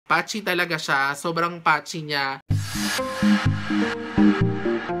Patchy talaga siya. Sobrang patchy niya.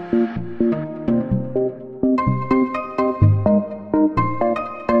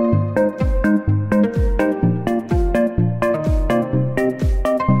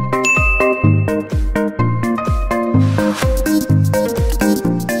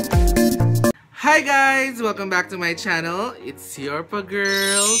 Hi guys! Welcome back to my channel. It's your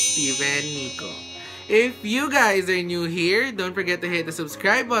pa-girl, Steven Nico. If you guys are new here, don't forget to hit the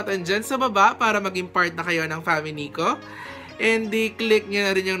subscribe button dyan sa baba para maging part na kayo ng family Nico. And i-click nyo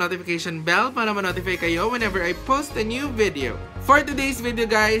na rin yung notification bell para ma-notify kayo whenever I post a new video. For today's video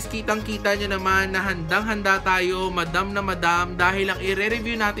guys, kitang-kita nyo naman na handang-handa tayo, madam na madam, dahil ang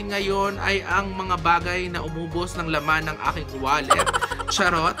i-review natin ngayon ay ang mga bagay na umubos ng laman ng aking wallet.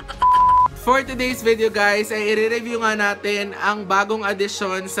 Charot! For today's video guys, ay i-review nga natin ang bagong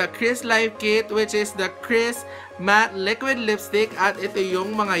addition sa Kris Life Kit, which is the KRIS Matte Liquid Lipstick, at ito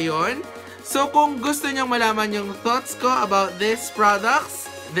yung mga yon. So kung gusto nyong malaman yung thoughts ko about these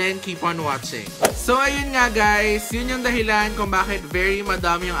products, then keep on watching. So ayun nga guys, yun yung dahilan kung bakit very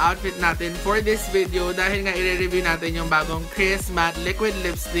madam yung outfit natin for this video, dahil nga i-review natin yung bagong KRIS Matte Liquid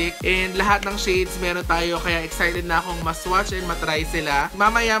Lipstick, and lahat ng shades meron tayo, kaya excited na akong ma-swatch and matry sila.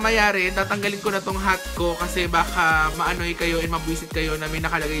 Mamaya-maya rin, tatanggalin ko na tong hat ko kasi baka maanoy kayo and mabwisit kayo na may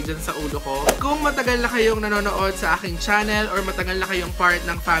nakalagay dyan sa ulo ko. Kung matagal na kayong nanonood sa aking channel or matagal na kayong part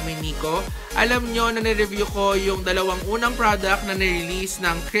ng family Nico, alam nyo na nireview ko yung dalawang unang product na nirelease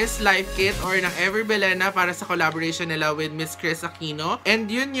ng Kris Life Kit or ng EVER BILENA para sa collaboration nila with Miss Kris Aquino. And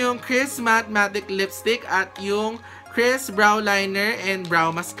yun yung KRIS Matte Lipstick at yung KRIS Brow Liner and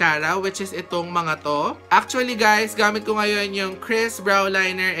Brow Mascara, which is itong mga to. Actually guys, gamit ko ngayon yung KRIS Brow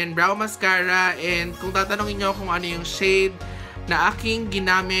Liner and Brow Mascara, and kung tatanungin nyo kung ano yung shade na aking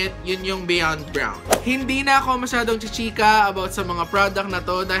ginamit, yun yung Beyond Brown. Hindi na ako masyadong chichika about sa mga product na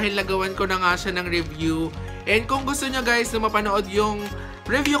to dahil nagawan ko na nga siya ng review. And kung gusto nyo guys na mapanood yung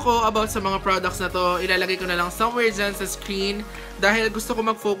review ko about sa mga products na to, ilalagay ko na lang somewhere dyan sa screen dahil gusto ko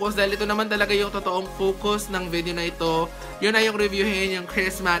mag-focus, dahil ito naman talaga yung totoong focus ng video na ito. Yun na yung reviewin, yung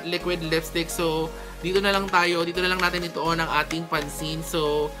KRIS Matte Liquid Lipstick. So dito na lang natin ituon ang ating pansin.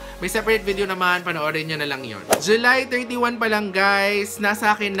 So may separate video naman, panoorin nyo na lang yon. July 31 pa lang guys,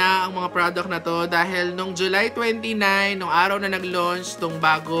 nasa akin na ang mga product na to, dahil nung July 29, nung araw na nag-launch tong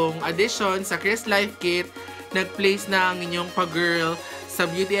bagong addition sa Kris Life Kit, nag-place na ang inyong pa-girl sa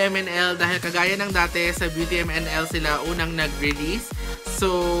Beauty MNL, dahil kagaya ng dati sa Beauty MNL sila unang nag-release.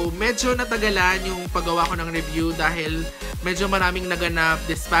 So medyo natagalan yung paggawa ko ng review dahil medyo maraming naganap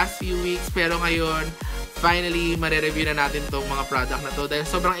this past few weeks, pero ngayon finally mare-review na natin tong mga product na to dahil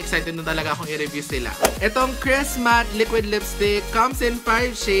sobrang excited na talaga akong i-review sila. Itong KRIS Matte Liquid Lipstick comes in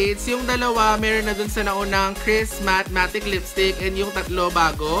 5 shades. Yung dalawa meron na dun sa naunang KRIS Matte Lipstick, and yung tatlo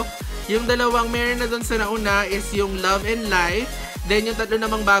bago. Yung dalawang meron na dun sa nauna is yung Love and Life. Then yung tatlo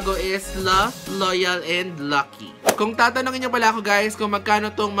namang bago is Love, Loyal, and Lucky. Kung tatanungin nyo pala ako guys kung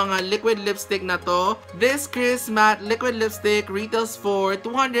magkano tong mga liquid lipstick na to, this KRIS Matte Liquid Lipstick retails for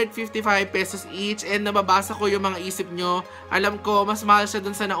 255 pesos each, and nababasa ko yung mga isip nyo. Alam ko mas mahal siya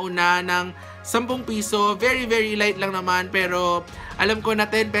dun sa nauna ng 10 piso. Very light lang naman, pero alam ko na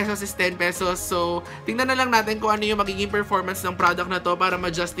 10 pesos is 10 pesos. So tingnan na lang natin kung ano yung magiging performance ng product na to para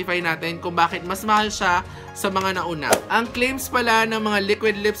ma-justify natin kung bakit mas mahal siya sa mga nauna. Ang claims pala ng mga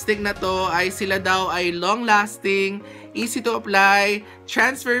liquid lipstick na to ay sila daw ay long-lasting, easy to apply,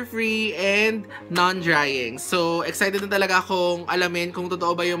 transfer-free, and non-drying. So excited na talaga akong alamin kung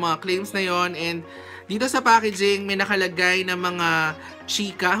totoo ba yung mga claims na yon. And dito sa packaging may nakalagay na mga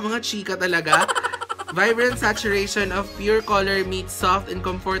chika talaga. Vibrant saturation of pure color meets soft and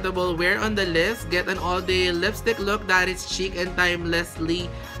comfortable wear on the lips. Get an all-day lipstick look that is chic and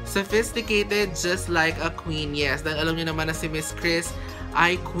timelessly sophisticated, just like a queen. Yes, dahil alam nyo naman na si Miss Kris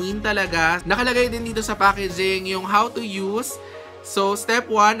ay queen talaga. Nakalagay din dito sa packaging yung how to use. So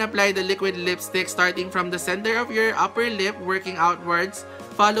step 1, apply the liquid lipstick starting from the center of your upper lip, working outwards,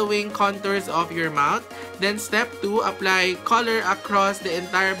 following contours of your mouth. Then step 2, apply color across the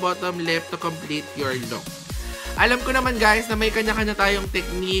entire bottom lip to complete your look. Alam ko naman guys na may kanya-kanya tayong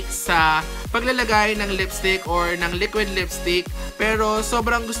technique sa paglalagay ng lipstick or ng liquid lipstick, pero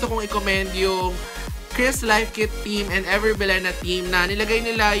sobrang gusto kong i-commend yung Kris Life Kit team and EVER BILENA team na nilagay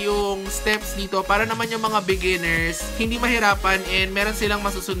nila yung steps dito para naman yung mga beginners hindi mahirapan and meron silang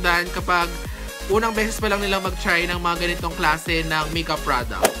masusundan kapag unang beses pa lang nilang mag-try ng mga ganitong klase ng makeup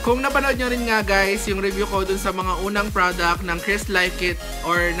product. Kung napanood nyo rin nga guys yung review ko dun sa mga unang product ng Kris Life Kit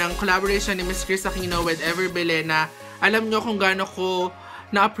or ng collaboration ni Miss Kris Aquino with EVER BILENA, alam nyo kung gaano ko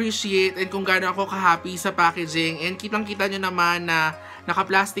na-appreciate and kung gaano ako ka-happy sa packaging. And kitang-kita nyo naman na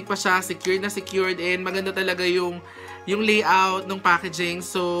naka-plastic pa siya, secured and maganda talaga yung layout ng packaging.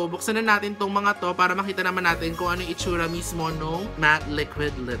 So, buksan na natin tong mga to para makita naman natin kung ano yung itsura mismo nung matte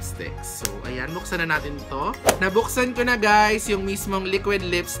liquid lipstick. So, ayan, buksan na natin to. Nabuksan ko na guys yung mismong liquid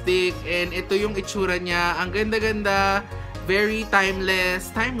lipstick and ito yung itsura niya. Ang ganda-ganda, very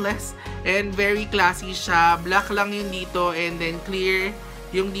timeless, and very classy siya. Black lang yung dito and then clear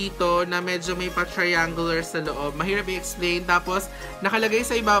yung dito na medyo may pa-triangular sa loob. Mahirap i-explain. Tapos, nakalagay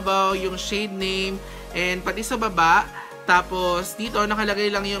sa ibabaw yung shade name and pati sa baba. Tapos, dito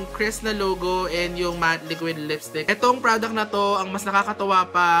nakalagay lang yung KRIS na logo and yung matte liquid lipstick. Itong product na to, ang mas nakakatawa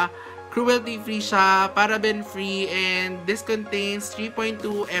pa, cruelty-free siya, paraben-free, and this contains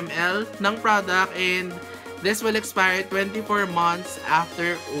 3.2 ml ng product and this will expire 24 months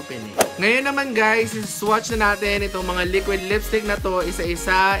after opening. Ngayon naman guys, swatch na natin itong mga liquid lipstick na to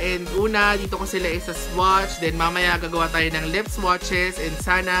isa-isa. And una, dito ko sila isa-swatch. Then mamaya gagawa tayo ng lip swatches. And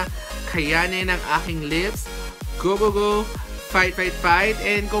sana kayanin ang aking lips. Go, go, go! Fight, fight, fight!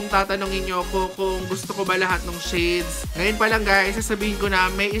 And kung tatanungin nyo ako kung gusto ko ba lahat ng shades, ngayon pa lang guys, sasabihin ko na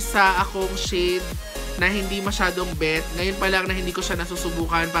may isa akong shade na hindi masyadong bet. Ngayon pa lang na hindi ko siya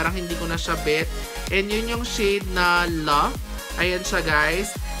nasusubukan. Parang hindi ko na siya bet. And yun yung shade na Love. Ayan siya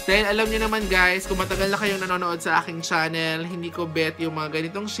guys. Dahil alam niyo naman guys, kung matagal na kayong nanonood sa aking channel, hindi ko bet yung mga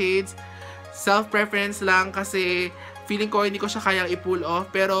ganitong shades. Self-preference lang kasi feeling ko hindi ko siya kayang i-pull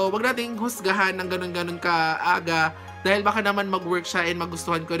off. Pero wag nating husgahan ng ganun-ganun kaaga. Dahil baka naman mag-work siya and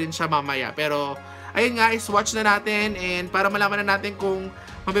magustuhan ko rin siya mamaya. Pero ayun nga, swatch na natin and para malaman na natin kung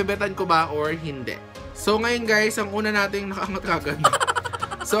mabebetan ko ba or hindi. So ngayon guys, ang una nating nakaangat kagad.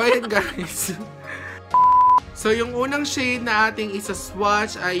 So ayun guys. So yung unang shade na ating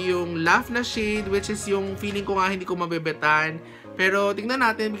isa-swatch ay yung Laugh na shade, which is yung feeling ko nga hindi ko mabebetan. Pero tingnan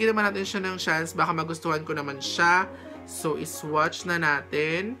natin, bigyan naman natin siya ng chance, baka magustuhan ko naman siya. So iswatch na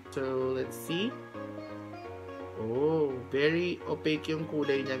natin. So let's see. Oh, very opaque yung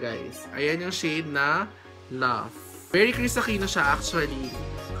kulay niya guys. Ayan yung shade na Love. Very Kris Aquino siya actually.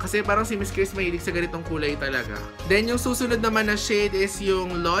 Kasi parang si Miss Kris mahilig sa ganitong kulay talaga. Then yung susunod naman na shade is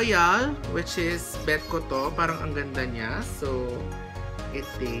yung Loyal, which is bet ko to. Parang ang ganda niya. So,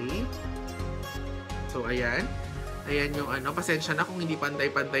 ite. So, ayan. Ayan yung ano. Pasensya na kung hindi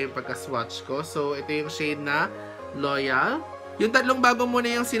pantay-pantay yung pagka-swatch ko. So, ito yung shade na Loyal. Yung tatlong bago muna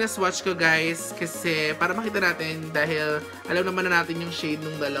yung sinaswatch ko guys. Kasi para makita natin dahil alam naman na natin yung shade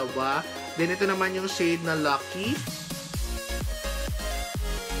ng dalawa. Then ito naman yung shade na Lucky.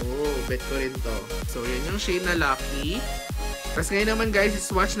 Oh, bet ko rin to. So, yan yung shade na Lucky. Tapos ngayon naman guys,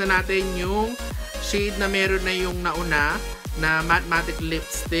 swatch na natin yung shade na meron na yung nauna na matte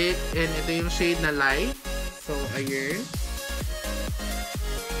lipstick. And ito yung shade na Life. So, ayan.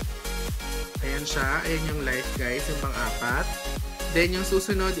 Ayan siya. Ayan yung Life guys, yung pang-apat. Then yung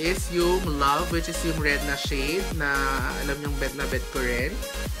susunod is yung Love, which is yung red na shade na alam yung bet na bet ko rin.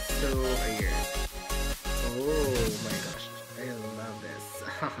 So, ayan. Oh my gosh. I love this.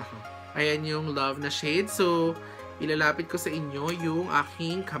 Ayan yung Love na shade. So, ilalapit ko sa inyo yung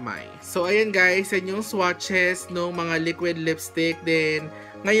aking kamay. So, ayan guys. Yan yung swatches ng mga liquid lipstick. Then,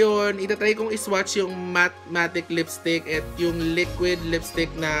 ngayon, itatry kong iswatch yung matte lipstick at yung liquid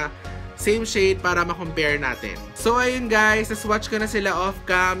lipstick na same shade para ma-compare natin. So, ayun guys, swatch ko na sila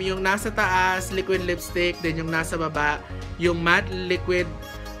off-cam. Yung nasa taas, liquid lipstick. Then, yung nasa baba, yung matte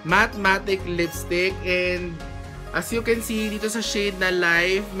lipstick. And, as you can see, dito sa shade na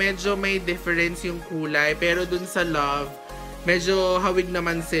Life, medyo may difference yung kulay. Pero dun sa Love, medyo hawig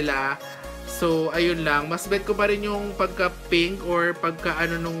naman sila. So, ayun lang. Mas bet ko pa rin yung pagka-pink or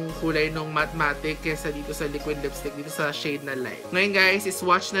pagka-ano nung kulay nung matte kesa dito sa liquid lipstick, dito sa shade na Light. Ngayon guys,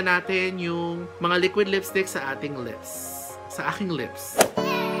 swatch na natin yung mga liquid lipstick sa ating lips. Sa aking lips.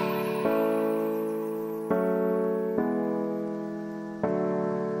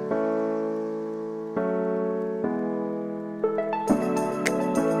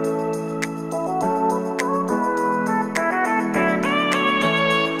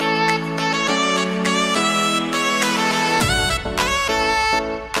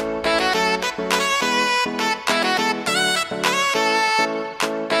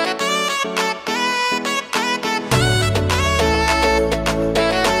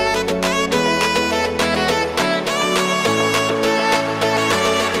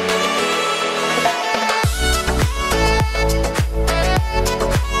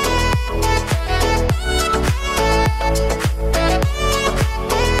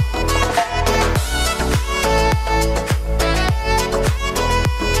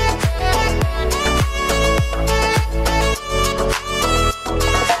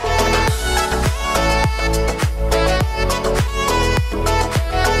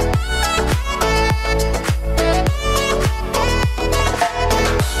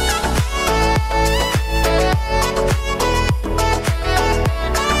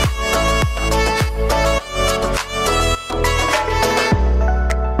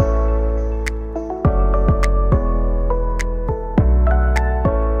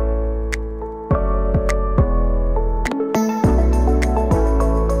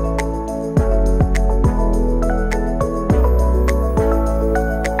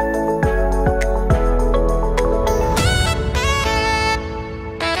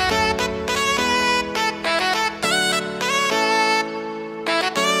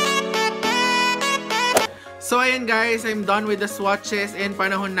 guys, I'm done with the swatches and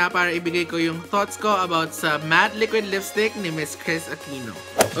panahon na para ibigay ko yung thoughts ko about sa matte liquid lipstick ni Miss Kris Aquino.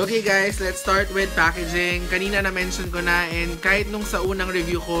 Okay guys, let's start with packaging. Kanina na-mention ko na, and kahit nung sa unang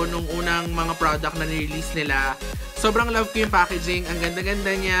review ko, nung unang mga product na nirelease nila, sobrang love ko yung packaging. Ang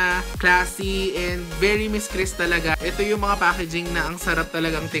ganda-ganda niya, classy, and very Miss Kris talaga. Ito yung mga packaging na ang sarap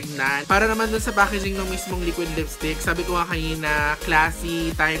talagang tignan. Para naman dun sa packaging ng mismong liquid lipstick, sabi ko nga kanina,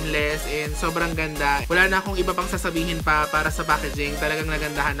 classy, timeless, and sobrang ganda. Wala na akong iba pang sasabihin pa para sa packaging. Talagang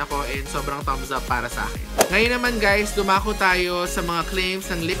nagandahan ako and sobrang thumbs up para sa akin. Ngayon naman guys, dumako tayo sa mga claims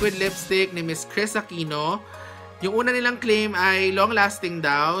ng liquid lipstick ni Miss Kris Aquino. Yung una nilang claim ay long-lasting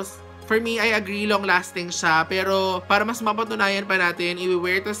daw. For me, I agree, long-lasting siya. Pero para mas mapatunayan pa natin,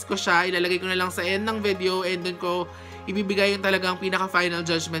 i-wear test ko siya. Ilalagay ko na lang sa end ng video and dun ko ibibigay yung talagang pinaka-final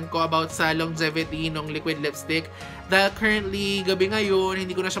judgment ko about sa longevity ng liquid lipstick. Dahil currently, gabi ngayon,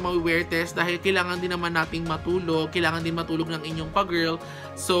 hindi ko na siya ma-wear test dahil kailangan din naman nating matulog. Kailangan din matulog ng inyong pa-girl.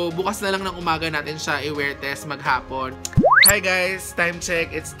 So, bukas na lang ng umaga natin siya i-wear test maghapon. Hi guys! Time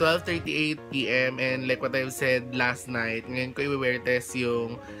check. It's 12:38 PM and like what I've said last night, ngayon ko i-wear test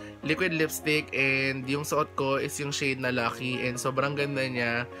yung liquid lipstick and yung suot ko is yung shade na Lucky and sobrang ganda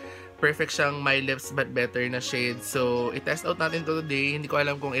niya. Perfect siyang My Lips But Better na shade. So, i-test out natin to today. Hindi ko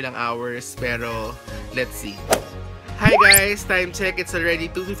alam kung ilang hours pero let's see. Hi guys! Time check. It's already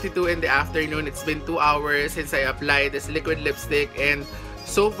 2:52 in the afternoon. It's been 2 hours since I applied this liquid lipstick and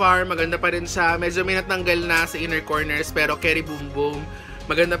so far, maganda pa rin siya. Medyo may natanggal na sa inner corners pero carry boom boom.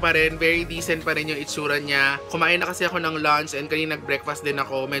 Maganda pa rin. Very decent pa rin yung itsura niya. Kumain na kasi ako ng lunch and kanina nag-breakfast din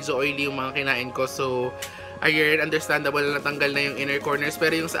ako. Medyo oily yung mga kinain ko. So, ayun, understandable na natanggal na yung inner corners.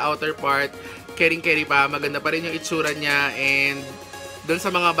 Pero yung sa outer part, carry pa. Maganda pa rin yung itsura niya. And doon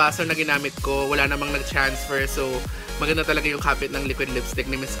sa mga baso na ginamit ko, wala namang nag-transfer. So, maganda talaga yung kapit ng liquid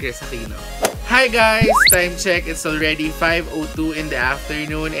lipstick ni Miss Kris Aquino. Hi guys! Time check. It's already 5:02 in the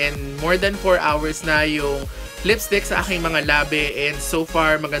afternoon and more than 4 hours na yung lipstick sa aking mga labi and so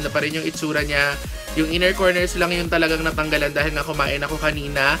far maganda pa rin yung itsura niya. Yung inner corners lang yung talagang natanggalan dahil nga kumain ako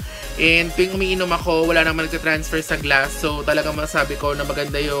kanina and tuwing umiinom ako wala naman nagtatransfer sa glass, so talagang masabi ko na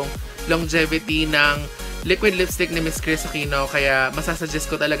maganda yung longevity ng liquid lipstick ni Miss Kris Aquino, kaya masasuggest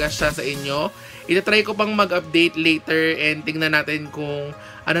ko talaga siya sa inyo. Itatry ko pang mag-update later and tingnan natin kung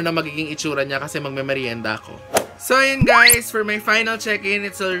ano na magiging itsura niya kasi magme-merienda ako. So yun guys, for my final check-in,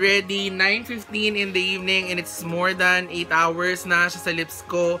 it's already 9:15 in the evening and it's more than 8 hours na siya sa lips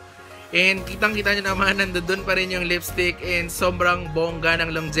ko. And kitang-kita nyo naman, nandoon pa rin yung lipstick and sobrang bongga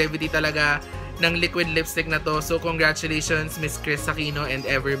ng longevity talaga ng liquid lipstick na to. So congratulations Miss Kris Aquino and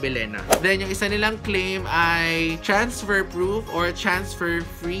Ever Bilena. Then yung isa nilang claim ay transfer proof or transfer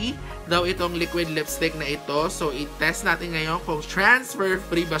free daw itong liquid lipstick na ito. So i-test natin ngayon kung transfer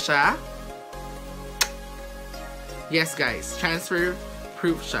free ba siya. Yes guys, transfer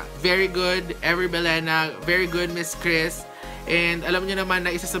proof siya. Very good, Ever Bilena. Very good, Miss Kris. And alam nyo naman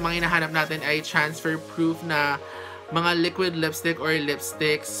na isa sa mga hinahanap natin ay transfer proof na mga liquid lipstick or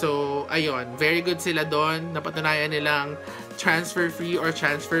lipstick. So, ayun. Very good sila doon. Napatunayan nilang transfer free or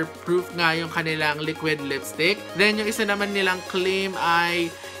transfer proof nga yung kanilang liquid lipstick. Then, yung isa naman nilang claim ay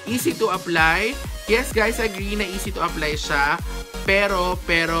easy to apply. Yes guys, agree na easy to apply siya. Pero,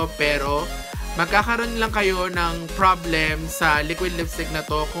 magkakaroon lang kayo ng problem sa liquid lipstick na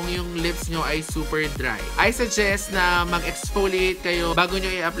to kung yung lips nyo ay super dry. I suggest na mag-exfoliate kayo bago nyo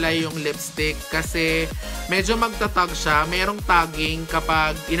i-apply yung lipstick kasi medyo magtatag siya. Merong tagging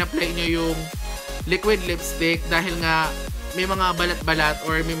kapag in-apply nyo yung liquid lipstick dahil nga may mga balat-balat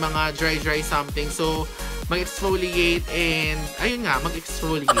or may mga dry something. So, mag-exfoliate and ayun nga,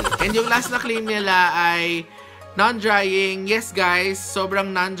 mag-exfoliate. And yung last na claim nila ay non-drying. Yes guys,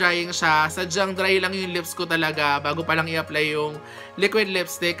 sobrang non-drying siya. Sadyang dry lang yung lips ko talaga bago pa lang i-apply yung liquid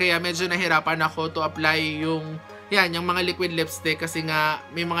lipstick. Kaya medyo nahirapan ako to apply yung mga liquid lipstick kasi nga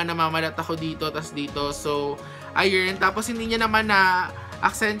may mga namamalat ako dito tas dito. So, ayun. Tapos hindi niya naman na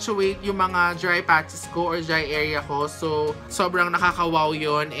accentuate yung mga dry patches ko or dry area ko. So, sobrang nakakawaw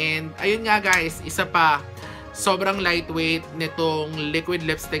yun. And ayun nga guys, isa pa, sobrang lightweight nitong liquid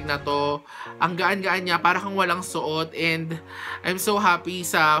lipstick na to. Ang gaan-gaan niya, para kang walang suot. And I'm so happy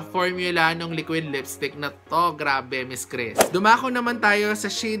sa formula ng liquid lipstick na to. Grabe, Miss Kris. Dumako naman tayo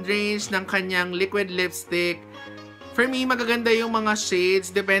sa shade range ng kanyang liquid lipstick. For me, magaganda yung mga shades.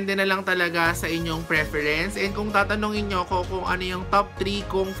 Depende na lang talaga sa inyong preference. And kung tatanungin nyo ko kung ano yung top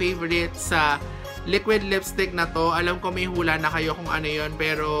 3 kong favorite sa liquid lipstick na to, alam ko may hula na kayo kung ano yon,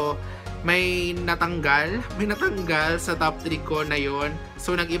 pero may natanggal sa top 3 ko na yon.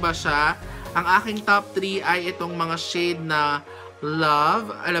 So nag-iba siya. Ang aking top 3 ay itong mga shade na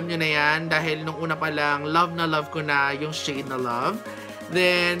Love. Alam nyo na yan dahil nung una pa lang, love na love ko na yung shade na Love.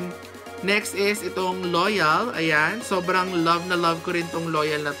 Then, next is itong Loyal. Ayan, sobrang love na love ko rin tong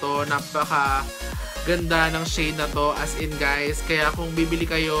Loyal na to. Napaka ganda ng shade na to, as in guys. Kaya kung bibili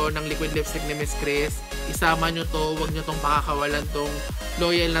kayo ng liquid lipstick ni Miss Kris, isama nyo to, huwag nyo tong pakakawalan tong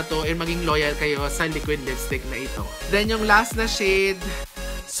Loyal na to, and maging loyal kayo sa liquid lipstick na ito. Then yung last na shade,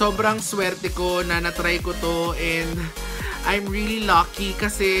 sobrang swerte ko na natry ko to, and I'm really lucky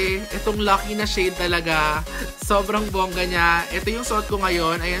kasi itong lucky na shade talaga, sobrang bongga niya. Ito yung suot ko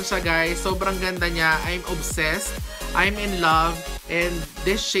ngayon. Ayan siya guys, sobrang ganda niya. I'm obsessed. I'm in love. And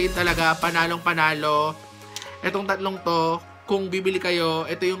this shade talaga, panalong panalo. Itong tatlong to, kung bibili kayo,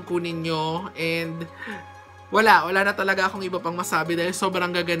 ito yung kunin nyo. And wala na talaga akong iba pang masabi dahil sobrang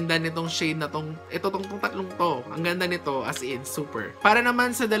gaganda nitong shade na tong, tong tatlong to. Ang ganda nito, as in, super. Para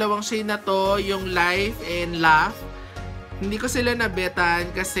naman sa dalawang shade na to, yung Life and Laugh, hindi ko sila nabetan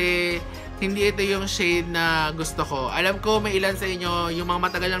kasi hindi ito yung shade na gusto ko. Alam ko may ilan sa inyo, yung mga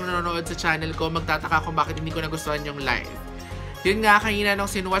matagal lang nanonood sa channel ko, magtataka kung bakit hindi ko nagustuhan yung Life. Yun nga, kanina nung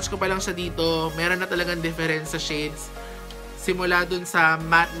sinwatch ko pa lang siya dito, meron na talagang difference sa shades. Simula dun sa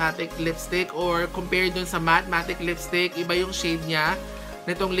matte lipstick or compared dun sa matte lipstick, iba yung shade niya.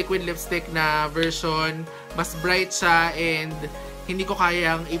 Nitong liquid lipstick na version, mas bright siya and hindi ko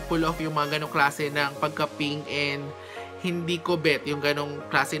kayang i-pull off yung mga ganong klase ng pagka-pink, and hindi ko bet yung ganong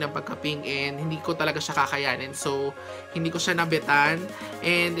klase ng pagka-pink, and hindi ko talaga siya kakayanin. So, hindi ko siya nabetan.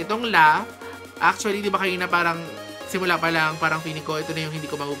 And itong Laugh, actually, di ba kanina parang simula pa lang, parang feeling ko ito na yung hindi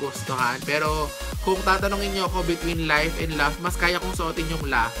ko magugustuhan. Pero, kung tatanungin nyo ako between Life and Laugh, mas kaya kong suotin yung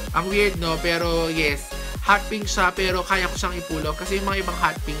Laugh. Ang weird, no? Pero, yes, hot pink siya, pero kaya ko siyang i-pull off. Kasi yung mga ibang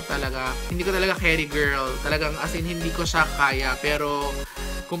hot pink talaga, hindi ko talaga carry girl. Talagang, as in, hindi ko siya kaya. Pero,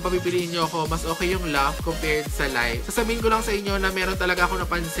 kung papipiliin nyo ako, mas okay yung Laugh compared sa Life. Sasabihin ko lang sa inyo na meron talaga ako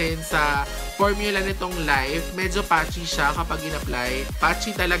napansin sa formula nitong Life. Medyo patchy siya kapag in-apply.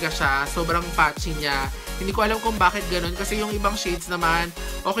 Patchy talaga siya. Sobrang patchy niya. Hindi ko alam kung bakit ganun. Kasi yung ibang shades naman,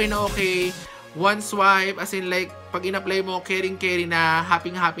 okay na okay. One swipe, as in like, pag in-apply mo, caring-caring na,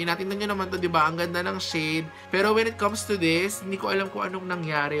 happy-happy na. Tingnan nyo naman to, diba? Ang ganda ng shade. Pero when it comes to this, hindi ko alam kung anong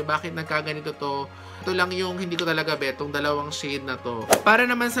nangyari. Bakit nagkaganito to? Ito lang yung hindi ko talaga bet, tong dalawang shade na to. Para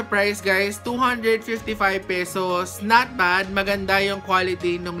naman sa price guys, 255 pesos. Not bad. Maganda yung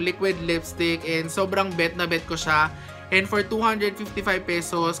quality ng liquid lipstick and sobrang bet na bet ko siya. And for 255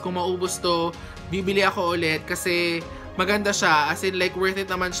 pesos, kung maubos to, bibili ako ulit kasi maganda siya. As in like worth it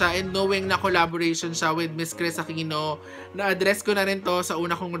naman siya, and knowing na collaboration siya with Miss Kris Aquino. Na-address ko na rin to sa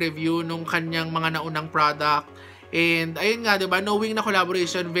una kong review nung kanyang mga naunang product. And ayun nga, diba, knowing na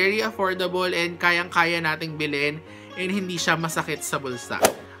collaboration, very affordable and kayang-kaya nating bilhin and hindi siya masakit sa bulsa.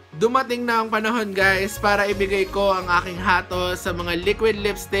 Dumating na ang panahon guys para ibigay ko ang aking hato sa mga liquid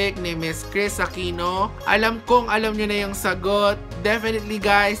lipstick ni Miss Kris Aquino. Alam kong alam nyo na yung sagot. Definitely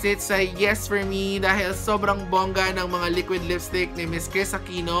guys, it's a yes for me dahil sobrang bongga ng mga liquid lipstick ni Miss Kris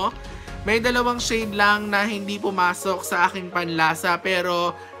Aquino. May dalawang shade lang na hindi pumasok sa aking panlasa,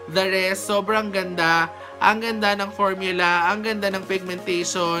 pero the rest, sobrang ganda. Ang ganda ng formula, ang ganda ng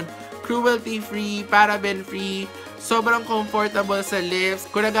pigmentation, cruelty-free, paraben-free, sobrang comfortable sa lips.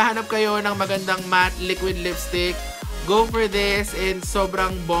 Kung naghahanap kayo ng magandang matte liquid lipstick, go for this, and sobrang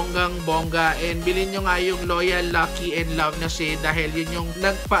bonggang-bongga. And bilhin nyo nga yung Loyal, Lucky, and Love na shade dahil yun yung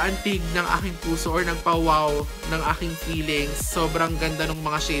nagpaantig ng aking puso or nagpa-wow ng aking feelings. Sobrang ganda ng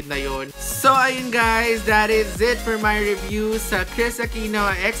mga shade na yon. So ayun guys, that is it for my review sa Kris Aquino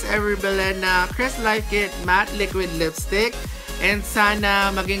x EVER BILENA Kris Life Kit Matte Liquid Lipstick. And sana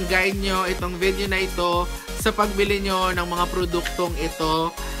maging guide nyo itong video na ito sa pagbili nyo ng mga produktong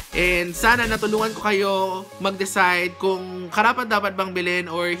ito. And sana natulungan ko kayo mag-decide kung karapat dapat bang bilhin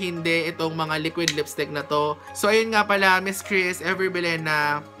or hindi itong mga liquid lipstick na to. So ayun nga pala, Miss Kris, EVER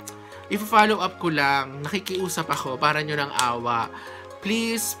BILENA, i-follow up ko lang, nakikiusap ako para nyo ng awa.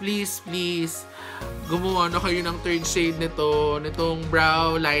 Please, please, please, gumawa na kayo ng third shade nitong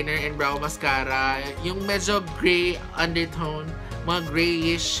brow liner and brow mascara. Yung medyo gray undertone, mga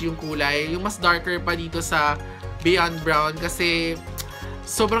grayish yung kulay. Yung mas darker pa dito sa Beyond Brown kasi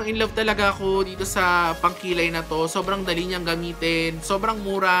sobrang in love talaga ako dito sa pangkilay na to. Sobrang dali niyang gamitin. Sobrang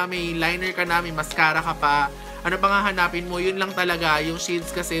mura. May liner ka na, may mascara ka pa. Ano pa nga hanapin mo? Yun lang talaga. Yung shades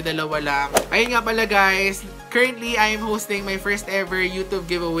kasi dalawa lang. Ayun nga pala guys. Currently, I am hosting my first ever YouTube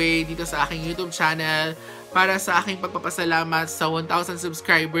giveaway dito sa aking YouTube channel para sa aking pagpapasalamat sa 1,000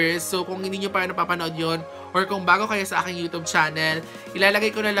 subscribers. So kung hindi nyo pa napapanood yun or kung bago kayo sa aking YouTube channel,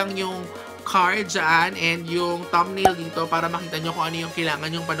 ilalagay ko na lang yung card dyan and yung thumbnail dito para makita nyo kung ano yung kailangan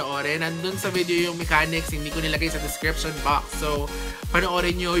yung panoorin. Nandun sa video yung mechanics, hindi ko nilagay sa description box. So,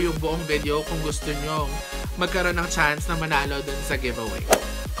 panoorin nyo yung buong video kung gusto nyo magkaroon ng chance na manalo dun sa giveaway.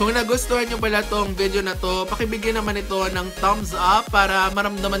 Kung nagustuhan nyo pala tong video na to, pakibigyan naman ito ng thumbs up para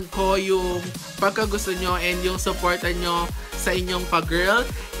maramdaman ko yung pagkagusto nyo and yung supportan nyo sa inyong pag-girl.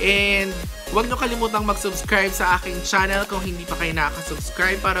 And huwag nyo kalimutang mag-subscribe sa aking channel kung hindi pa kayo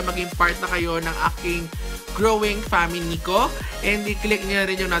nakaka-subscribe para maging part na kayo ng aking growing family Nico. And i-click nyo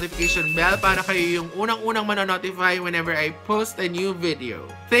rin yung notification bell para kayo yung unang-unang manonotify whenever I post a new video.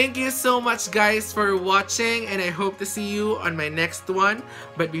 Thank you so much guys for watching and I hope to see you on my next one.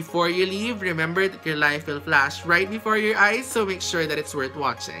 But before you leave, remember that your life will flash right before your eyes, so make sure that it's worth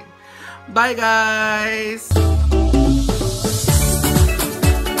watching. Bye guys!